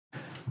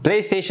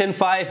PlayStation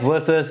 5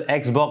 versus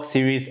Xbox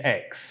Series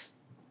X.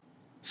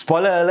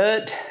 Spoiler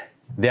alert,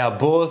 they are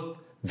both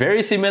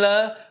very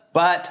similar,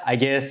 but I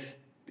guess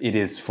it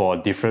is for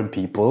different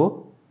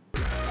people.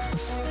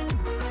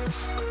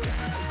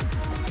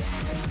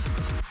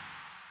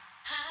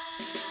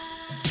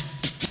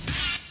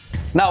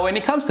 Now, when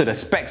it comes to the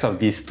specs of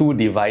these two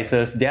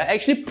devices, they are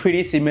actually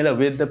pretty similar,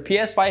 with the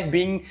PS5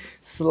 being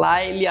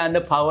slightly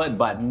underpowered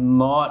but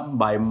not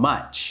by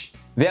much.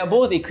 They are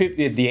both equipped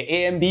with the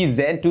AMD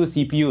Zen 2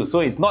 CPU, so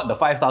it's not the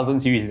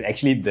 5000 series, it's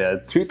actually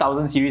the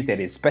 3000 series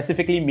that is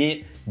specifically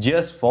made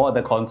just for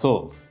the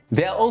consoles.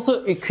 They are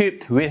also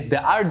equipped with the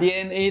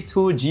RDNA 2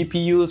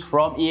 GPUs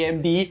from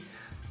AMD,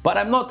 but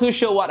I'm not too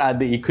sure what are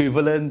the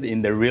equivalents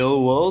in the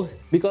real world,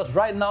 because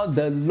right now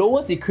the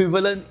lowest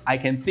equivalent I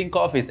can think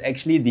of is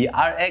actually the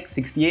RX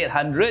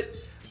 6800,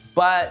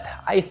 but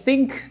I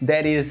think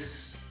that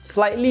is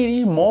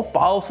slightly more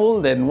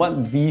powerful than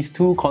what these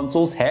two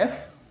consoles have.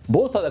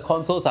 Both of the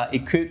consoles are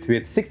equipped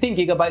with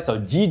 16GB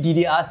of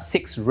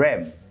GDDR6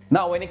 RAM.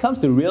 Now, when it comes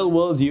to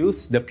real-world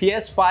use, the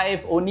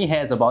PS5 only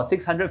has about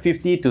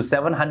 650 to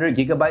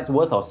 700GB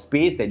worth of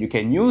space that you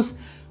can use,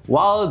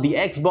 while the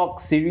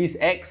Xbox Series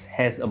X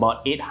has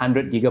about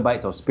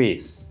 800GB of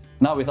space.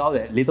 Now, with all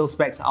the little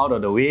specs out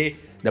of the way,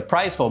 the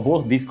price for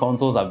both these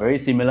consoles are very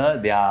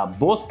similar. They are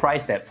both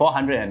priced at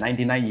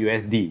 $499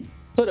 USD.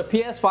 So the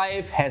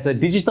PS5 has a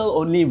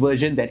digital-only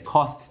version that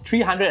costs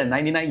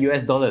 $399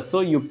 US, so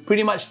you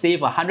pretty much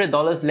save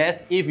 $100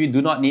 less if you do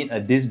not need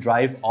a disc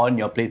drive on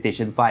your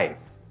PlayStation 5.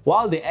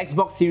 While the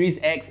Xbox Series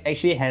X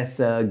actually has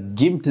a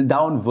gimped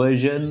down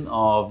version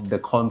of the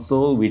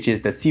console, which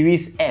is the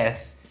Series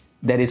S,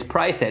 that is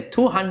priced at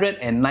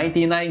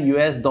 $299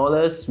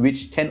 US,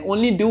 which can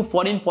only do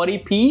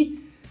 1440p,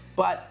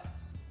 but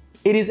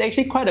it is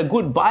actually quite a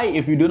good buy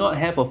if you do not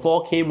have a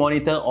 4K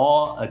monitor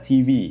or a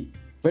TV.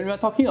 When we're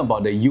talking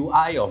about the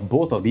UI of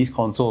both of these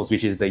consoles,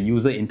 which is the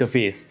user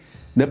interface,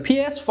 the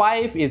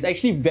PS5 is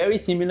actually very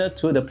similar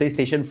to the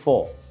PlayStation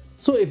 4.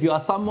 So if you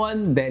are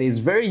someone that is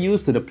very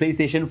used to the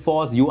PlayStation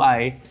 4's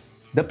UI,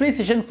 the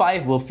PlayStation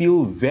 5 will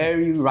feel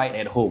very right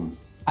at home.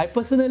 I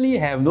personally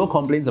have no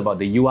complaints about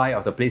the UI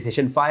of the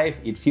PlayStation 5.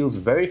 It feels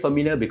very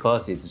familiar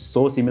because it's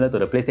so similar to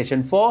the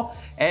PlayStation 4,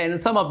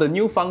 and some of the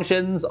new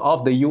functions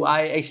of the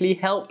UI actually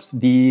helps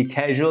the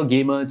casual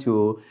gamer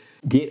to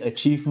get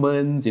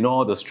achievements,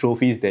 all those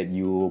trophies that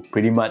you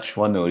pretty much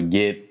want to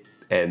get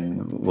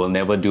and will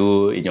never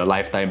do in your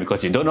lifetime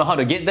because you don't know how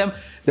to get them.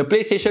 The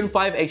PlayStation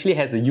 5 actually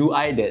has a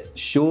UI that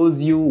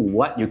shows you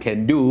what you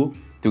can do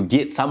to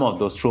get some of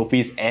those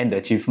trophies and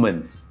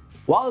achievements.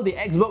 While the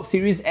Xbox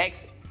Series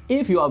X,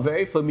 if you are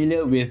very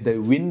familiar with the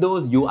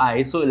Windows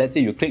UI, so let's say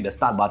you click the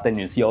start button,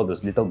 you see all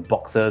those little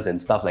boxes and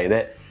stuff like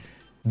that,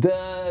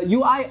 the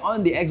UI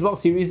on the Xbox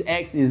Series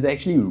X is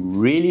actually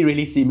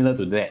really similar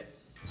to that.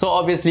 So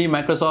obviously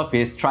Microsoft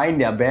is trying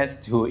their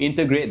best to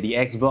integrate the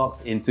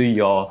Xbox into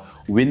your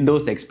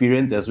Windows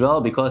experience as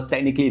well, because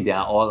technically they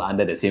are all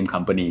under the same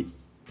company.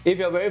 If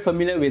you're very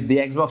familiar with the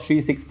Xbox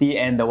 360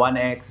 and the One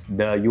X,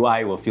 the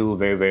UI will feel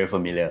very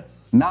familiar.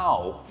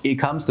 Now it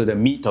comes to the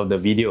meat of the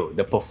video,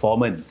 the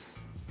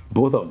performance.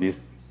 Both of these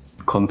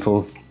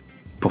consoles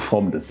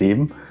perform the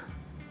same.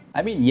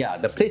 I mean, yeah,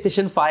 the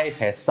PlayStation 5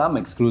 has some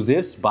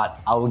exclusives, but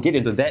I will get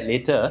into that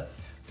later.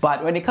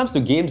 But when it comes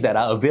to games that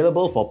are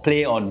available for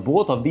play on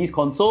both of these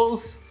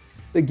consoles,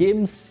 the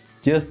games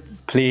just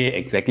play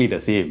exactly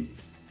the same.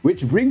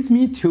 Which brings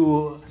me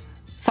to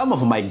some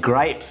of my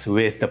gripes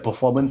with the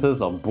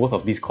performances of both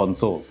of these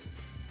consoles.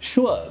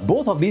 Sure,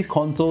 both of these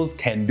consoles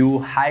can do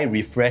high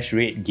refresh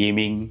rate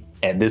gaming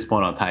at this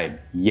point of time,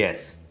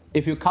 yes.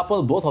 If you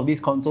couple both of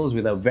these consoles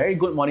with a very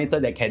good monitor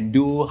that can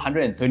do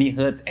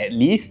 120Hz at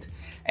least,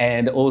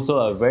 and also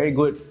a very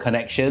good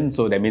connection,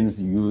 so that means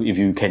if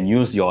you can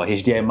use your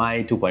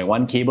HDMI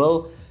 2.1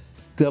 cable,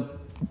 the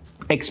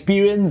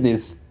experience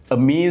is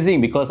amazing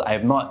because I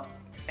have not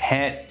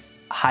had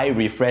high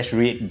refresh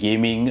rate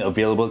gaming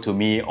available to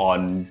me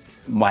on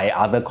my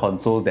other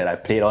consoles that I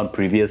played on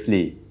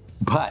previously.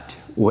 But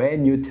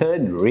when you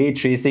turn ray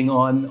tracing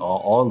on, or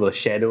all the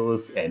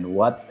shadows and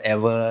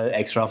whatever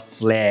extra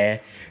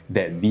flair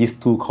that these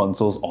two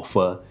consoles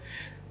offer,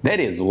 that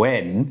is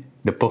when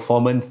the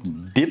performance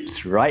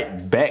dips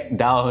right back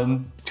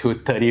down to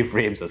 30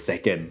 frames a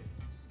second.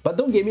 But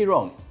don't get me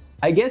wrong,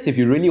 I guess if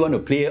you really want to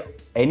play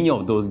any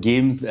of those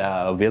games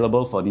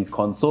available for these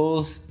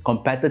consoles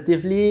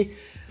competitively,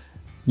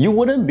 you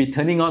wouldn't be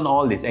turning on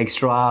all this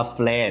extra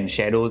flare and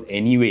shadows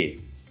anyway.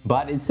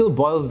 But it still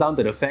boils down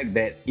to the fact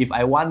that if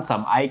I want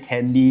some eye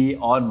candy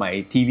on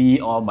my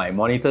TV or my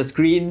monitor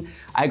screen,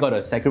 I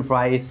gotta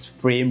sacrifice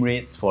frame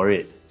rates for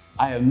it.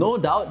 I have no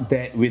doubt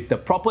that with the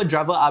proper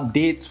driver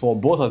updates for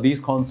both of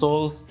these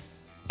consoles,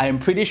 I am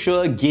pretty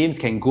sure games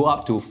can go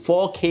up to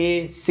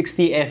 4K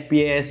 60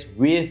 FPS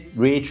with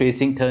ray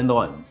tracing turned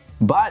on.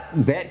 But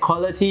that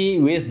quality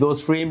with those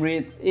frame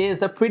rates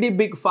is a pretty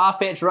big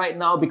far-fetch right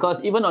now,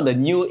 because even on the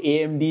new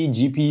AMD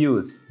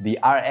GPUs, the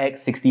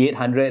RX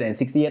 6800 and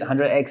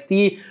 6800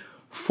 XT,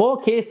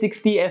 4K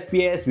 60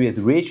 FPS with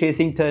ray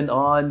tracing turned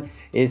on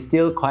is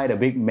still quite a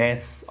big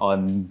mess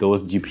on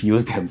those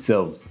GPUs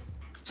themselves.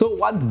 So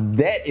once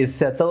that is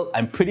settled,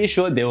 I'm pretty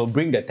sure they will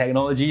bring the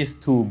technologies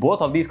to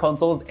both of these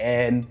consoles,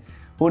 and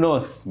who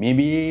knows,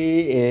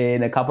 maybe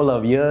in a couple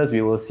of years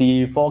we will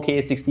see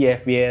 4K 60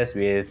 FPS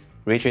with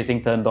ray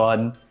tracing turned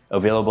on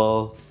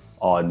available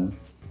on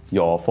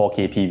your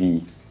 4K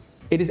TV.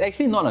 It is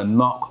actually not a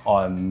knock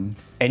on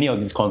any of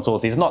these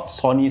consoles. It's not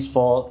Sony's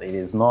fault, it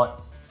is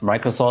not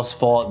Microsoft's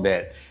fault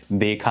that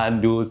they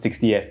can't do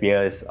 60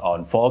 FPS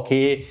on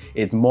 4K.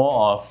 It's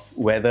more of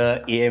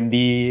whether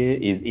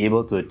AMD is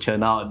able to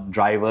churn out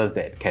drivers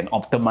that can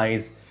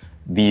optimize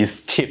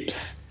these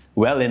chips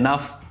well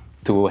enough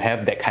to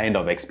have that kind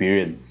of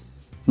experience.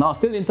 Now,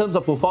 still in terms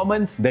of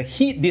performance, the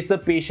heat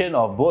dissipation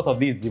of both of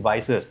these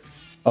devices.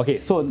 Okay,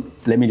 so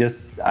let me just,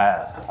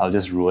 I'll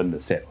just ruin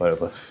the set,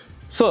 whatever.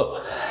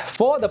 So,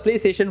 for the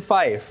PlayStation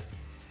 5,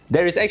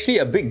 there is actually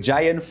a big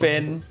giant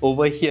fan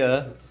over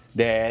here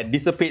that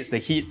dissipates the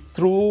heat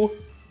through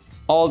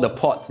all the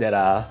ports that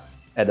are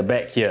at the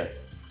back here.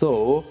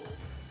 So,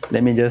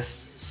 let me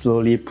just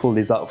slowly pull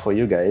this out for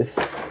you guys.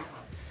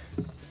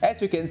 As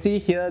you can see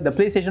here, the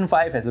PlayStation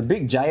 5 has a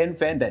big giant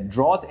fan that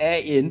draws air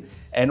in,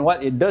 and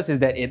what it does is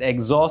that it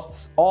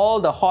exhausts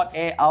all the hot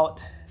air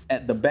out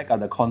at the back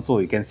of the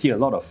console. You can see a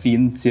lot of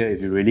fins here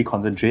if you really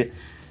concentrate.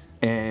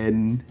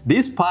 And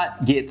this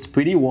part gets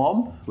pretty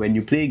warm when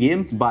you play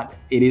games, but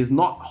it is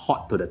not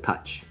hot to the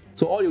touch.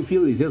 So all you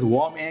feel is just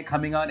warm air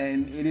coming out,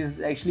 and it is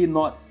actually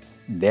not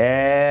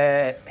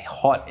that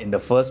hot in the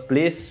first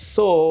place.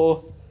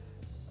 So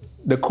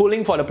the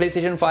cooling for the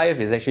PlayStation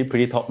 5 is actually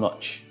pretty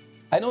top-notch.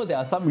 I know there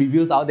are some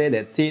reviews out there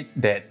that say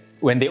that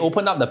when they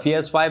open up the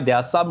PS5, there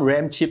are some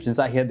RAM chips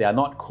inside here that are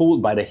not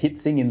cooled by the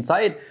heatsink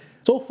inside.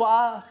 So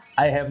far,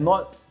 I have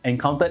not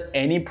encountered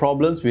any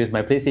problems with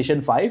my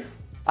PlayStation 5.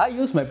 I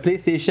use my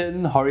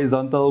PlayStation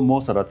horizontal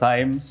most of the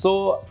time,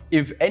 so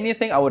if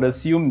anything I would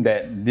assume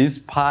that this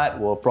part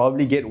will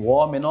probably get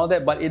warm and all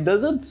that, but it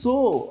doesn't,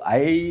 so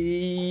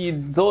I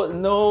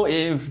don't know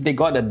if they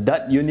got a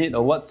dud unit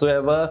or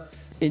whatsoever.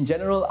 In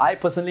general, I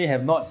personally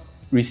have not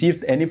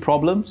received any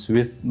problems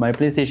with my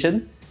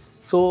PlayStation.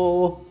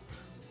 So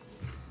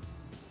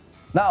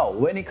now,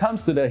 when it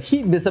comes to the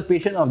heat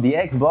dissipation of the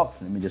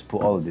Xbox, let me just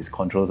put all of these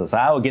controls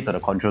aside. I will get to the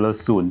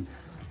controllers soon.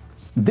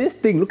 This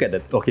thing, look at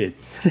the, okay,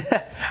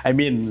 I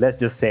mean, let's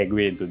just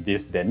segue into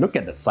this then. Look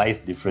at the size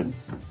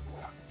difference.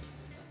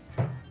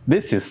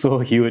 This is so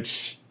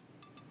huge.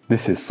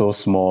 This is so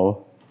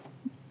small.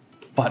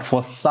 But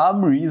for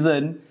some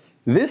reason,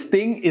 this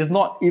thing is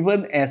not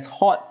even as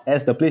hot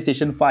as the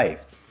PlayStation 5.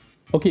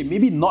 Okay,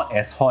 maybe not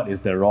as hot is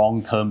the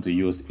wrong term to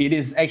use. It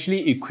is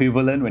actually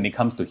equivalent when it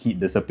comes to heat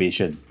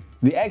dissipation.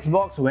 The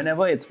Xbox,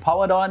 whenever it's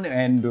powered on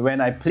and when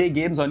I play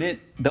games on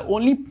it, the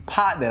only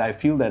part that I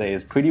feel that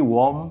is pretty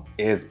warm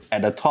is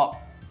at the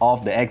top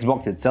of the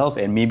Xbox itself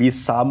and maybe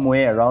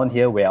somewhere around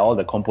here where all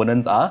the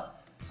components are.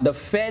 The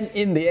fan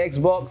in the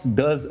Xbox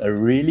does a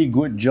really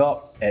good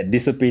job at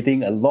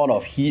dissipating a lot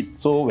of heat,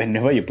 so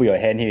whenever you put your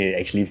hand here, it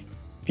actually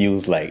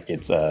feels like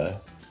it's a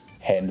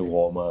hand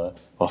warmer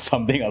or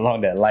something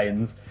along that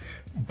lines.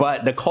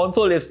 But the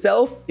console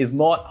itself is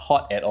not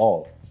hot at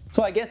all.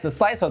 So I guess the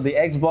size of the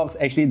Xbox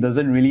actually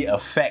doesn't really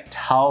affect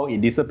how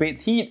it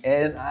dissipates heat,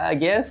 and I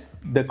guess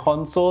the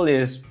console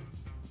is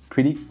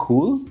pretty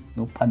cool,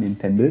 no pun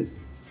intended.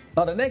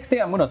 Now the next thing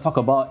I'm going to talk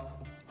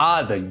about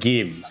are the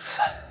games.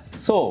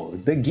 So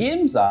the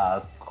games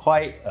are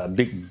quite a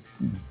big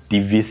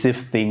divisive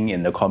thing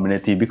in the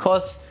community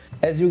because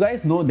as you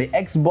guys know, the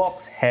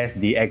Xbox has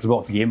the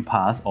Xbox Game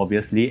Pass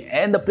obviously,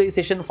 and the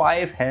PlayStation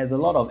 5 has a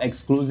lot of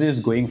exclusives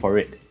going for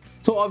it.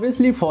 So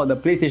obviously for the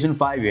PlayStation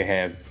 5 you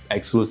have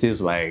exclusives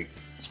like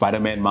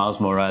Spider-Man Miles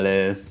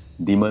Morales,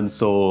 Demon's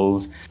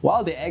Souls,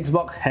 while the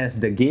Xbox has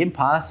the Game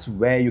Pass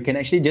where you can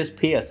actually just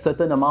pay a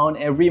certain amount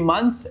every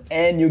month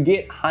and you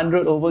get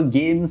 100 over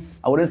games.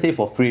 I wouldn't say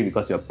for free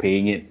because you're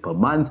paying it per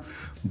month,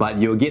 but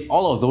you'll get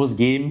all of those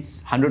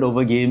games, 100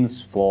 over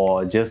games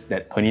for just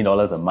that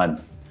 $20 a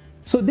month.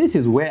 So this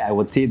is where I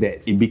would say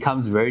that it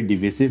becomes very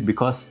divisive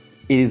because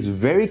it is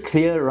very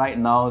clear right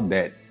now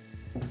that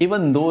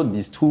even though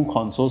these two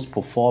consoles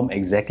perform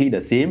exactly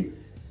the same,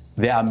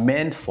 they are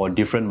meant for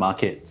different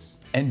markets.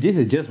 And this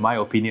is just my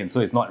opinion,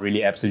 so it's not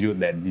really absolute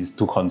that these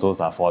two consoles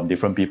are for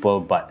different people,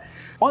 but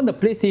on the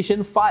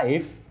PlayStation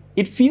 5,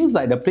 it feels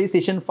like the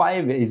PlayStation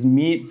 5 is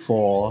made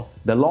for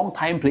the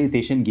long-time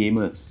PlayStation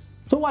gamers.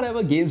 So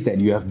whatever games that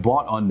you have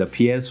bought on the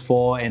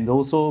PS4 and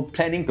also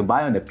planning to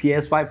buy on the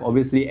PS5,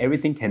 obviously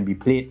everything can be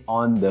played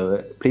on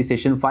the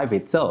PlayStation 5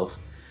 itself.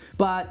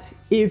 But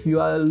if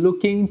you are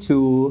looking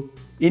to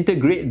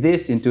integrate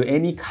this into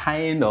any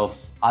kind of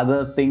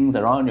other things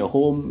around your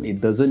home,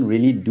 it doesn't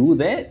really do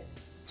that.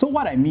 So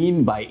what I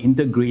mean by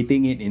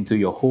integrating it into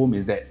your home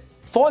is that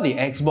for the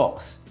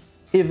Xbox,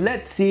 if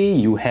let's say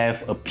you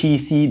have a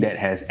PC that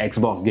has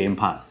Xbox Game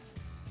Pass,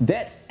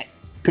 that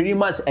pretty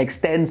much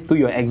extends to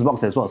your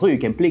Xbox as well. So you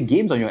can play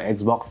games on your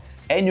Xbox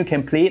and you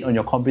can play it on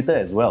your computer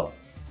as well.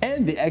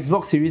 And the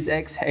Xbox Series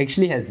X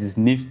actually has this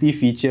nifty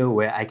feature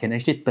where I can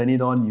actually turn it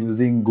on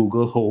using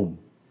Google Home.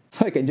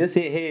 So I can just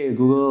say, hey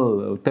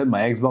Google, turn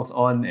my Xbox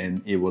on,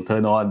 and it will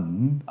turn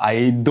on.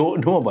 I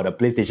don't know about the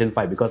PlayStation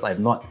 5 because I've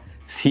not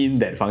seen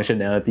that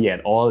functionality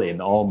at all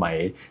in all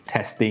my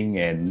testing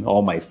and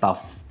all my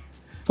stuff.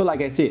 So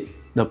like I said,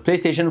 the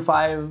PlayStation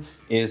 5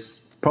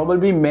 is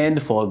probably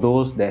meant for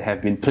those that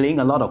have been playing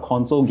a lot of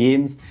console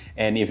games,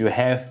 and if you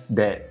have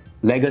that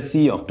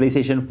legacy of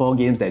PlayStation 4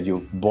 games that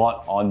you've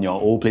bought on your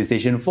old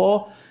PlayStation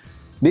 4,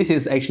 this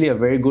is actually a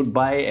very good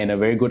buy and a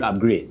very good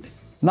upgrade.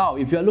 Now,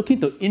 if you're looking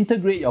to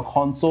integrate your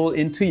console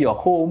into your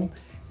home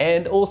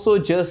and also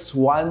just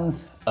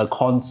want a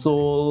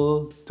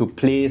console to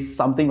play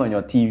something on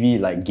your TV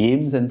like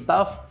games and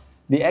stuff,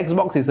 the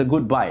Xbox is a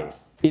good buy.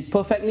 It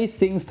perfectly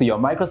syncs to your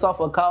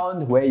Microsoft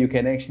account where you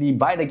can actually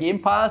buy the Game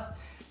Pass,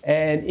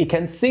 and it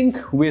can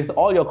sync with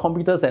all your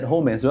computers at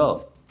home as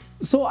well.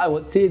 So I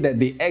would say that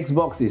the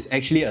Xbox is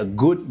actually a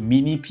good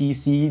mini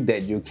PC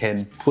that you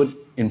can put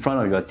in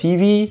front of your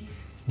TV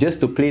just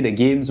to play the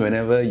games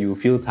whenever you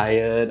feel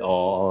tired,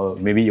 or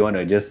maybe you want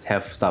to just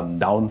have some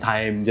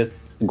downtime. Just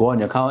go on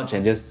your couch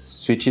and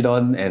just switch it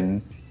on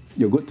and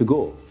you're good to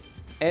go.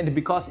 And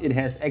because it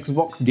has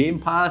Xbox Game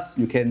Pass,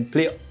 you can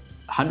play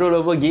 100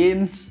 over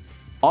games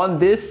on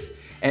this,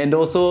 and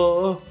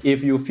also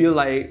if you feel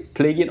like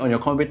playing it on your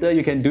computer,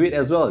 you can do it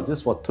as well,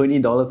 just for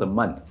 $20 a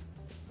month.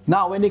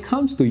 Now when it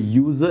comes to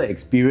user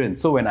experience,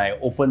 so when I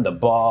open the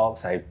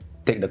box, I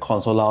take the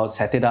console out,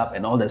 set it up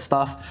and all that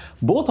stuff,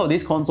 both of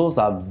these consoles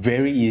are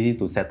very easy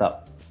to set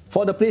up.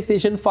 For the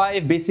PlayStation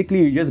 5,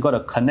 basically you just gotta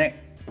connect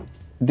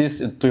this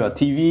to your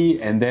TV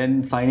and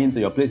then sign into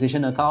your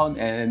PlayStation account,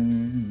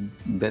 and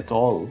that's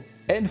all.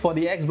 And for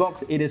the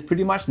Xbox, it is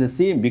pretty much the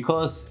same,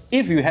 because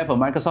if you have a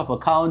Microsoft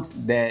account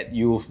that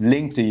you've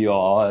linked to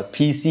your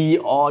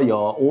PC or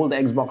your old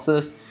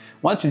Xboxes,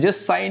 once you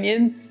just sign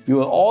in,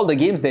 all the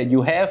games that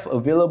you have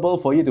available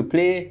for you to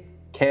play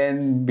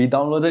can be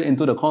downloaded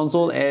into the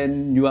console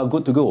and you are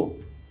good to go.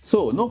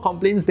 So no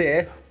complaints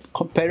there.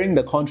 Comparing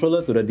the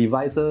controller to the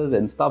devices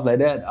and stuff like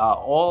that are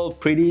all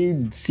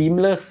pretty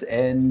seamless,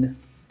 and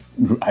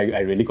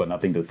I really got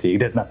nothing to say.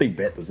 There's nothing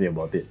bad to say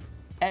about it.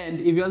 And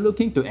if you're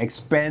looking to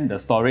expand the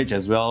storage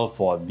as well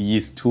for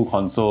these two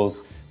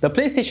consoles, the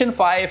PlayStation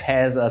 5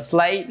 has a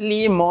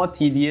slightly more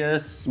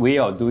tedious way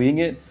of doing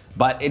it,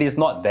 but it is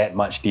not that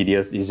much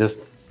tedious. It's just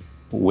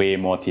way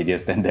more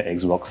tedious than the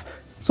Xbox.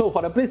 So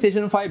for the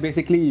PlayStation 5,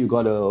 basically you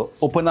gotta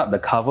open up the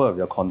cover of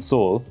your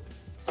console.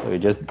 So you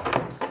just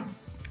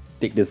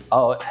take this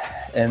out,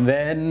 and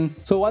then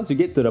so once you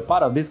get to the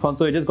part of this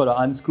console, you just gotta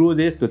unscrew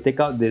this to take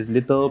out this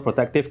little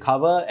protective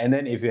cover, and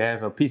then if you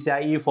have a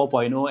PCIe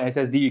 4.0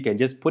 SSD, you can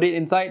just put it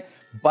inside.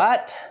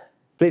 But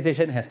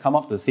PlayStation has come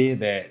up to say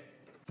that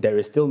there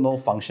is still no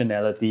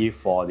functionality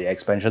for the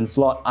expansion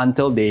slot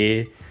until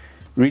they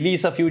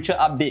release a future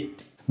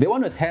update. They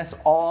want to test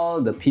all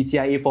the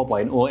PCIe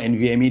 4.0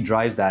 NVMe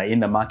drives that are in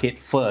the market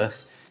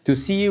first to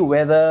see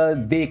whether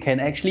they can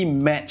actually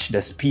match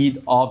the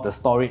speed of the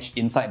storage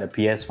inside the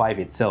PS5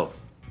 itself.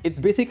 It's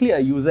basically a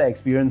user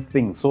experience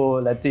thing. So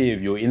let's say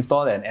if you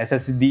install an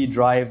SSD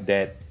drive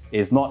that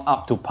is not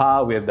up to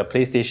par with the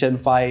PlayStation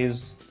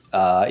 5's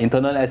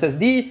internal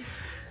SSD,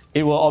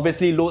 it will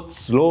obviously load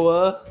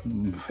slower,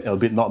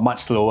 albeit not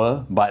much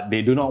slower, but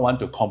they do not want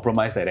to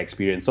compromise that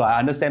experience. So I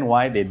understand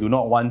why they do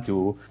not want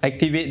to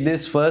activate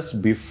this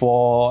first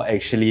before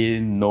actually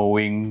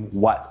knowing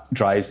what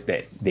drives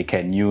that they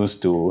can use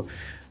to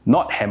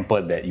not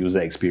hamper that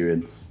user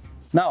experience.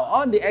 Now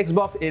on the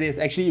Xbox, it is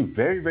actually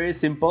very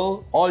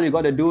simple. All you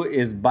gotta do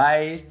is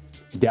buy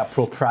their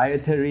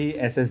proprietary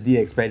SSD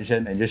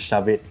expansion and just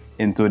shove it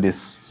into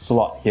this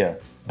slot here.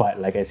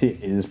 But like I said,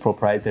 it is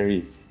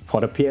proprietary. For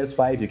the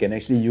PS5, you can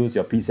actually use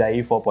your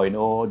PCIe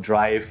 4.0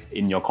 drive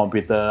in your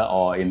computer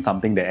or in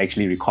something that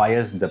actually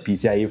requires the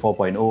PCIe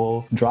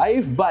 4.0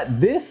 drive. But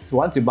this,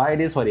 once you buy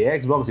this for the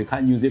Xbox, you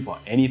can't use it for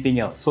anything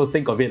else. So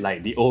think of it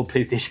like the old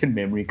PlayStation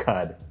memory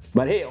card.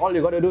 But hey, all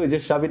you gotta do is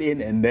just shove it in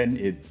and then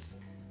it's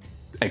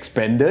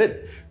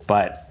expanded,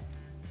 but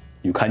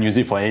you can't use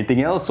it for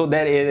anything else. So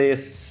that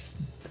is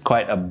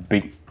quite a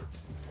big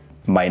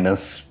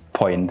minus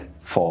point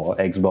for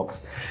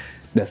Xbox.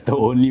 That's the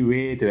only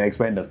way to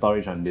expand the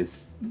storage on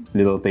this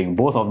little thing.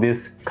 Both of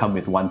these come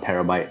with 1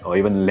 terabyte or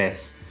even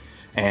less.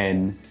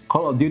 And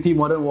Call of Duty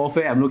Modern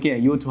Warfare, I'm looking at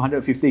you,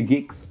 250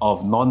 gigs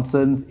of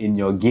nonsense in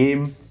your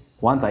game.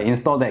 Once I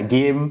install that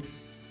game,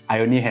 I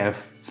only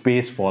have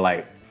space for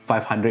like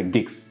 500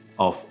 gigs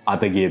of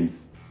other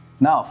games.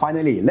 Now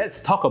finally,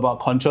 let's talk about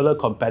controller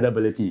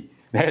compatibility.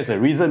 There's a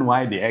reason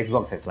why the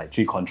Xbox has like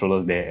 3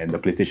 controllers there and the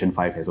PlayStation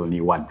 5 has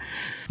only 1.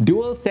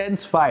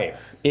 DualSense 5.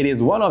 It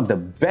is one of the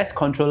best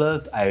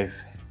controllers I've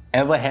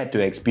ever had to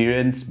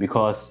experience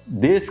because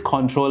this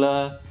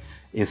controller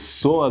is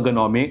so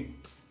ergonomic.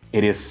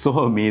 It is so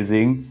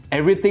amazing.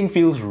 Everything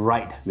feels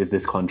right with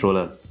this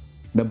controller.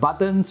 The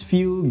buttons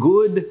feel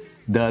good.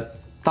 The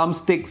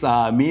thumbsticks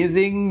are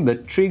amazing. The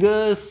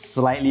triggers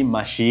slightly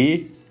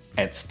mushy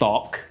at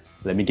stock.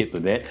 Let me get to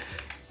that.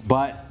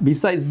 But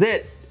besides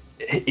that,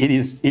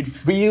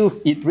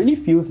 it really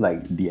feels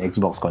like the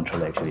Xbox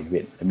controller actually.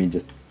 Wait, let me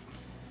just...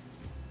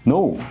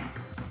 No!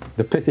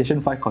 The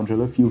PlayStation 5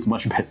 controller feels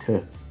much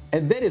better.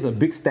 And that is a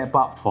big step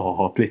up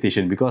for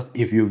PlayStation, because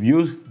if you've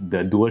used the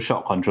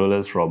DualShock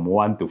controllers from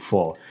 1 to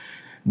 4,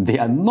 they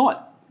are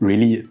not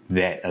really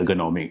that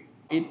ergonomic.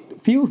 It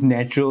feels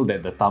natural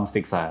that the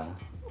thumbsticks are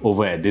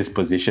over at this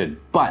position.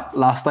 But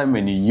last time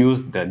when you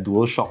used the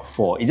DualShock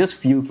 4, it just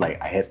feels like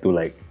I had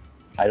to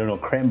I don't know,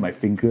 cramp my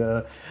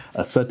finger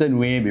a certain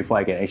way before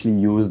I can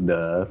actually use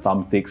the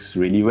thumbsticks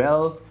really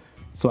well.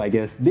 So I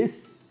guess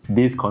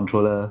this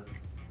controller,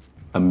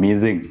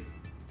 amazing.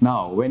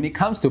 Now, when it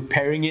comes to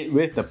pairing it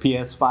with the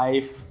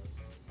PS5,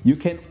 you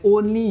can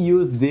only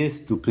use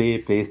this to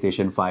play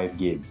PlayStation 5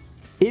 games.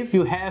 If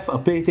you have a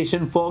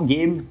PlayStation 4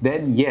 game,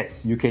 then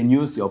yes, you can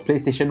use your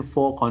PlayStation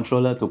 4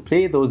 controller to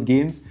play those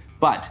games.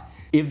 But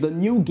if the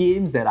new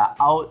games that are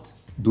out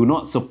do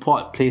not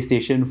support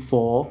PlayStation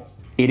 4,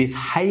 it is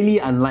highly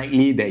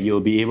unlikely that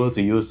you'll be able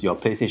to use your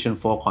PlayStation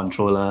 4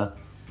 controller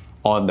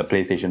on the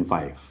PlayStation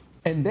 5.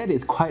 And that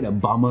is quite a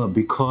bummer,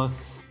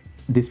 because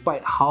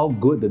despite how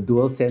good the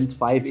DualSense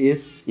 5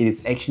 is, it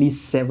is actually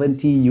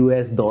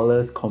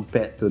 $70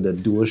 compared to the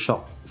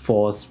DualShock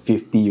 4's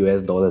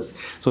 $50.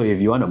 So if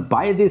you want to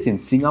buy this in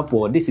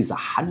Singapore, this is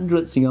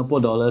 100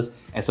 Singapore dollars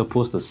as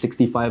opposed to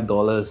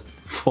 $65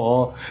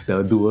 for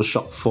the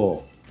DualShock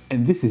 4.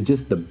 And this is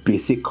just the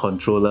basic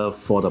controller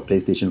for the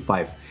PlayStation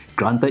 5.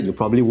 Granted, you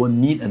probably won't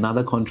need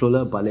another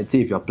controller, but let's say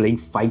if you're playing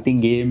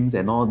fighting games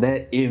and all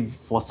that, if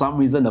for some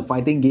reason the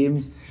fighting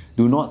games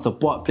do not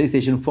support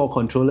PlayStation 4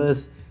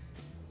 controllers,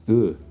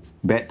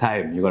 bad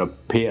time. You're gonna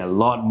pay a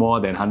lot more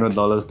than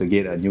 $100 to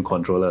get a new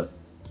controller.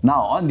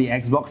 Now, on the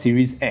Xbox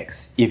Series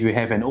X, if you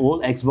have an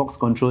old Xbox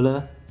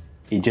controller,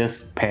 it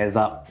just pairs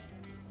up,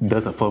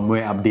 does a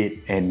firmware update,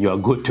 and you're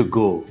good to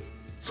go.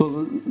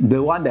 So the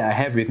one that I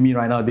have with me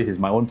right now, this is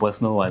my own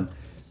personal one.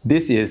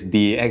 This is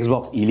the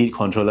Xbox Elite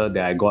controller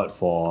that I got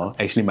for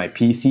actually my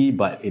PC,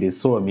 but it is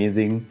so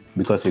amazing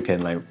because you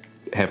can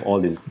have all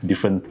these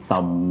different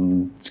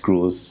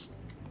thumbsticks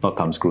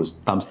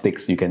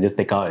you can just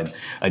take out and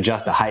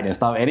adjust the height and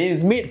stuff, and it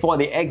is made for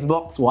the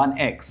Xbox One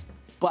X.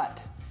 But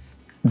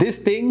this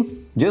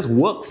thing just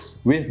works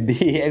with the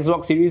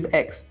Xbox Series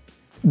X.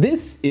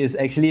 This is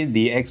actually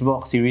the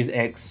Xbox Series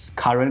X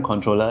current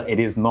controller. It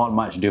is not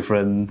much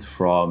different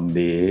from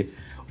the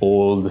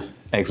old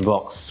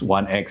Xbox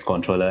One X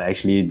controller,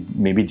 actually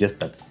maybe just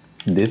the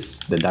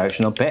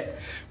directional pad,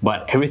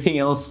 but everything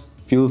else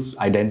feels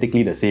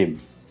identically the same.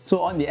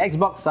 So on the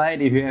Xbox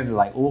side, if you have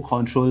old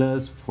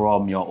controllers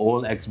from your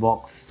old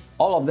Xbox,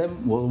 all of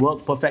them will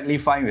work perfectly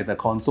fine with the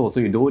console, so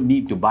you don't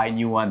need to buy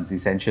new ones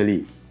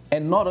essentially.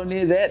 And not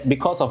only that,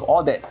 because of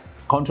all that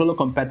controller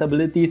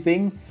compatibility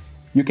thing,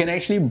 you can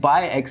actually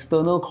buy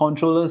external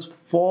controllers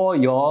for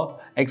your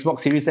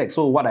Xbox Series X.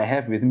 So what I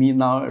have with me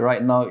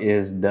right now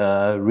is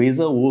the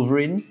Razer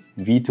Wolverine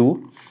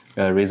V2.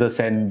 Razer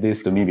sent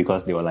this to me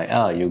because they were like,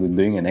 you're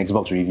doing an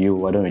Xbox review,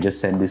 why don't we just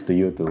send this to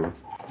you to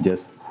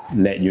just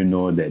let you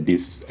know that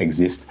this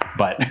exists.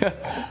 But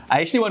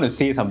I actually want to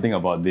say something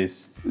about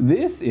this.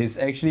 This is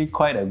actually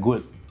quite a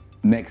good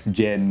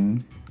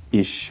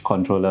next-gen-ish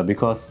controller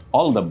because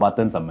all the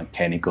buttons are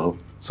mechanical.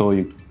 So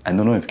I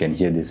don't know if you can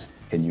hear this.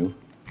 Can you?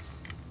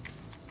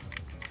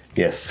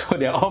 Yes, so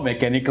they're all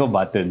mechanical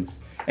buttons.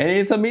 And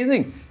it's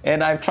amazing.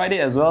 And I've tried it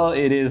as well.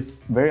 It is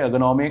very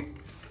ergonomic.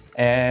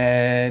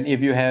 And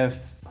if you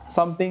have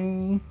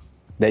something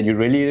that you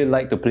really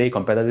like to play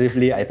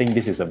competitively, I think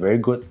this is a very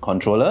good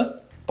controller.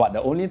 But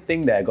the only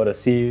thing that I gotta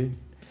see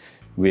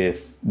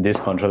with this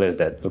controller is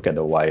that, look at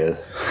the wires.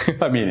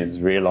 I mean, it's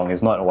really long,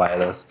 it's not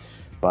wireless,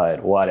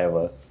 but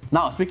whatever.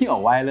 Now, speaking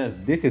of wireless,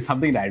 this is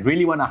something that I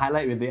really want to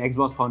highlight with the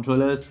Xbox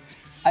controllers.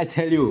 I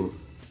tell you,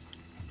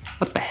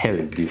 what the hell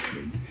is this,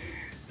 man?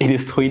 It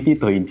is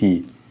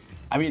 2020.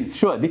 I mean,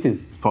 sure, this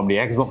is from the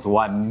Xbox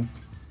One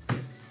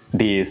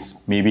days.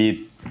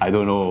 Maybe, I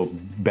don't know,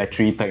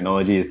 battery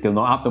technology is still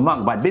not up to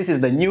mark, but this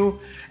is the new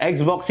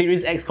Xbox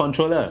Series X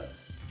controller.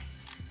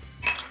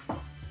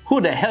 Who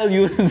the hell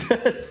uses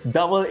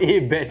AA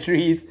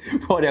batteries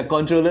for their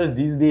controllers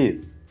these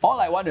days?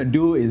 All I want to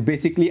do is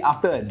basically,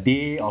 after a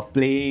day of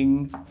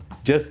playing,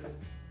 just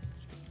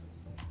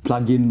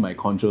plug in my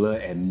controller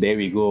and there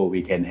we go.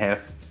 We can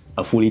have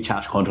a fully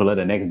charged controller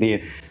the next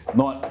day.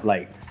 Not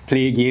like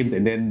play games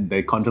and then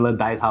the controller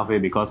dies halfway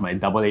because my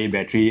AA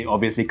battery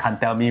obviously can't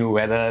tell me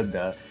whether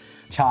the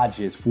charge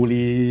is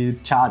fully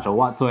charged or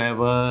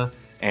whatsoever,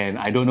 and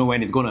I don't know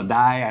when it's gonna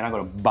die, and I'm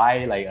gonna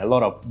buy a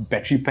lot of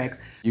battery packs.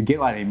 You get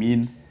what I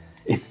mean?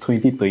 It's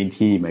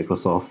 2020,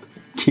 Microsoft.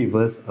 Give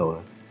us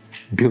a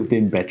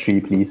built-in battery,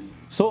 please.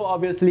 So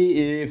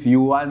obviously, if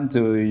you want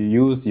to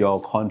use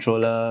your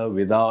controller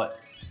without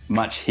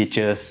much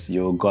hitches,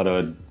 you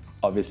gotta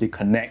obviously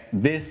connect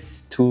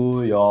this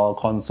to your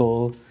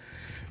console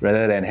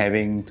rather than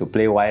having to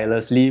play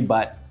wirelessly.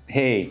 But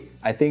hey,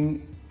 I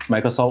think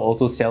Microsoft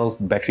also sells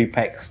battery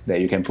packs that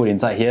you can put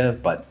inside here,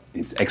 but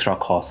it's extra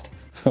cost,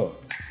 so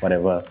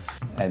whatever.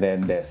 And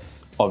then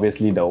there's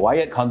obviously the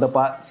wired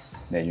counterparts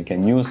that you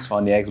can use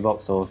on the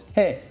Xbox. So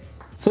hey,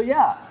 so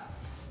yeah,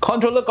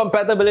 controller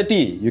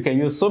compatibility. You can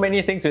use so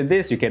many things with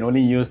this. You can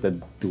only use the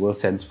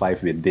DualSense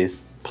 5 with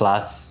this,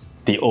 plus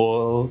the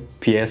old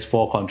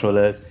PS4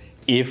 controllers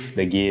if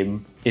the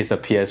game is a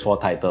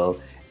PS4 title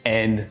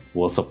and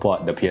will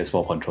support the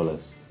PS4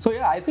 controllers. So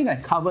yeah, I think I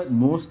covered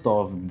most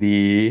of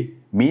the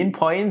main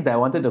points that I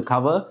wanted to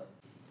cover.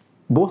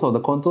 Both of the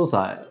consoles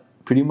are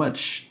pretty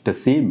much the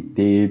same.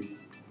 They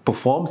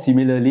perform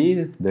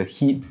similarly. The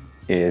heat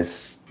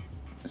is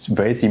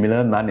very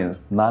similar.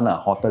 None are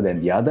hotter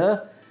than the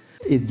other.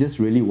 It's just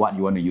really what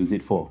you want to use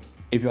it for.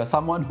 If you're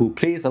someone who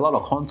plays a lot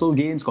of console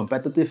games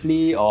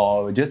competitively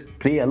or just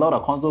play a lot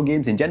of console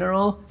games in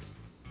general,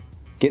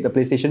 get the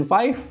PlayStation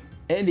 5.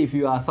 And if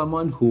you are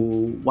someone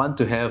who want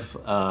to have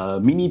a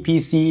mini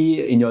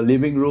PC in your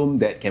living room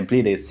that can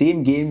play the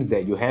same games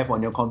that you have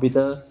on your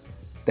computer,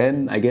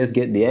 then I guess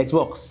get the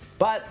Xbox.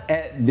 But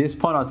at this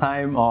point of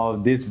time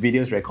of this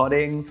video's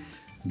recording,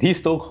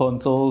 these two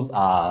consoles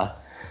are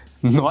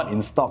not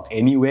in stock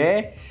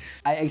anywhere.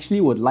 I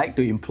actually would like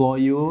to implore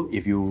you,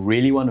 if you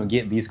really want to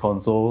get these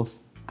consoles,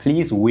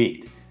 please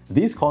wait.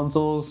 These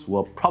consoles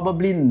will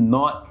probably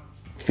not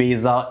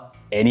phase out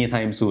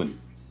anytime soon.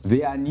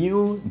 They are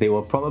new, they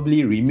will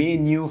probably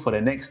remain new for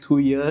the next 2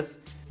 years.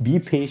 Be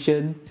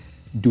patient,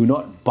 do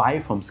not buy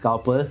from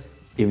scalpers.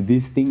 If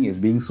this thing is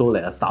being sold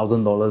at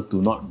 $1,000,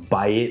 do not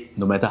buy it,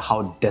 no matter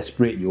how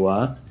desperate you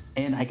are.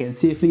 And I can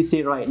safely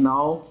say right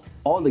now,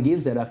 all the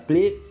games that I've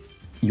played,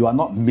 you are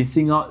not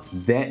missing out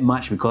that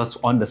much, because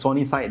on the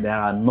Sony side, there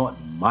are not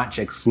much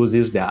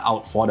exclusives that are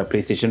out for the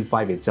PlayStation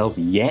 5 itself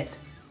yet.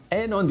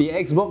 And on the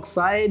Xbox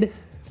side,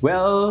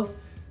 well,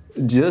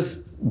 just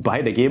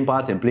buy the Game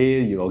Pass and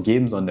play your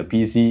games on the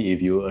PC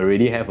if you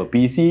already have a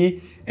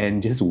PC,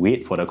 and just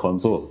wait for the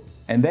console.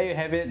 And there you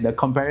have it, the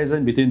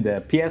comparison between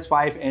the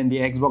PS5 and the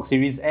Xbox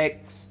Series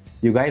X.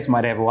 You guys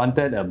might have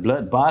wanted a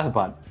bloodbath,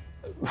 but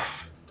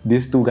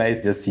these two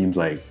guys just seems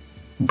like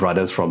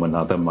brothers from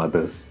another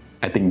mother's.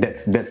 I think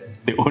that's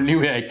the only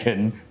way I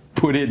can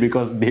put it,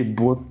 because they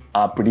both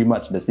are pretty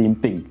much the same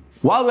thing.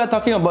 While we're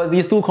talking about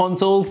these two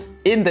consoles,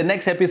 in the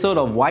next episode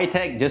of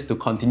yTech, just to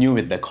continue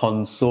with the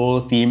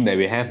console theme that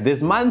we have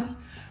this month,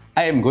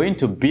 I am going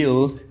to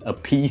build a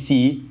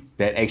PC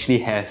that actually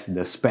has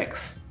the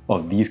specs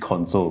of these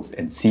consoles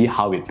and see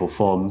how it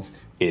performs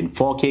in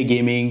 4K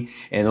gaming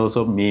and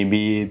also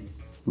maybe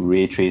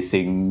ray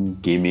tracing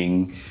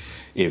gaming,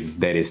 if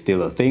that is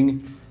still a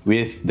thing,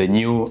 with the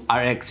new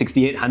RX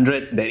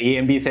 6800 that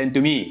AMD sent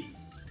to me.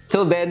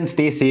 Till then,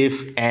 stay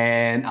safe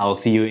and I'll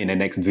see you in the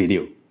next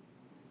video.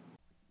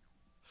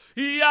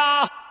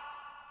 Yeah.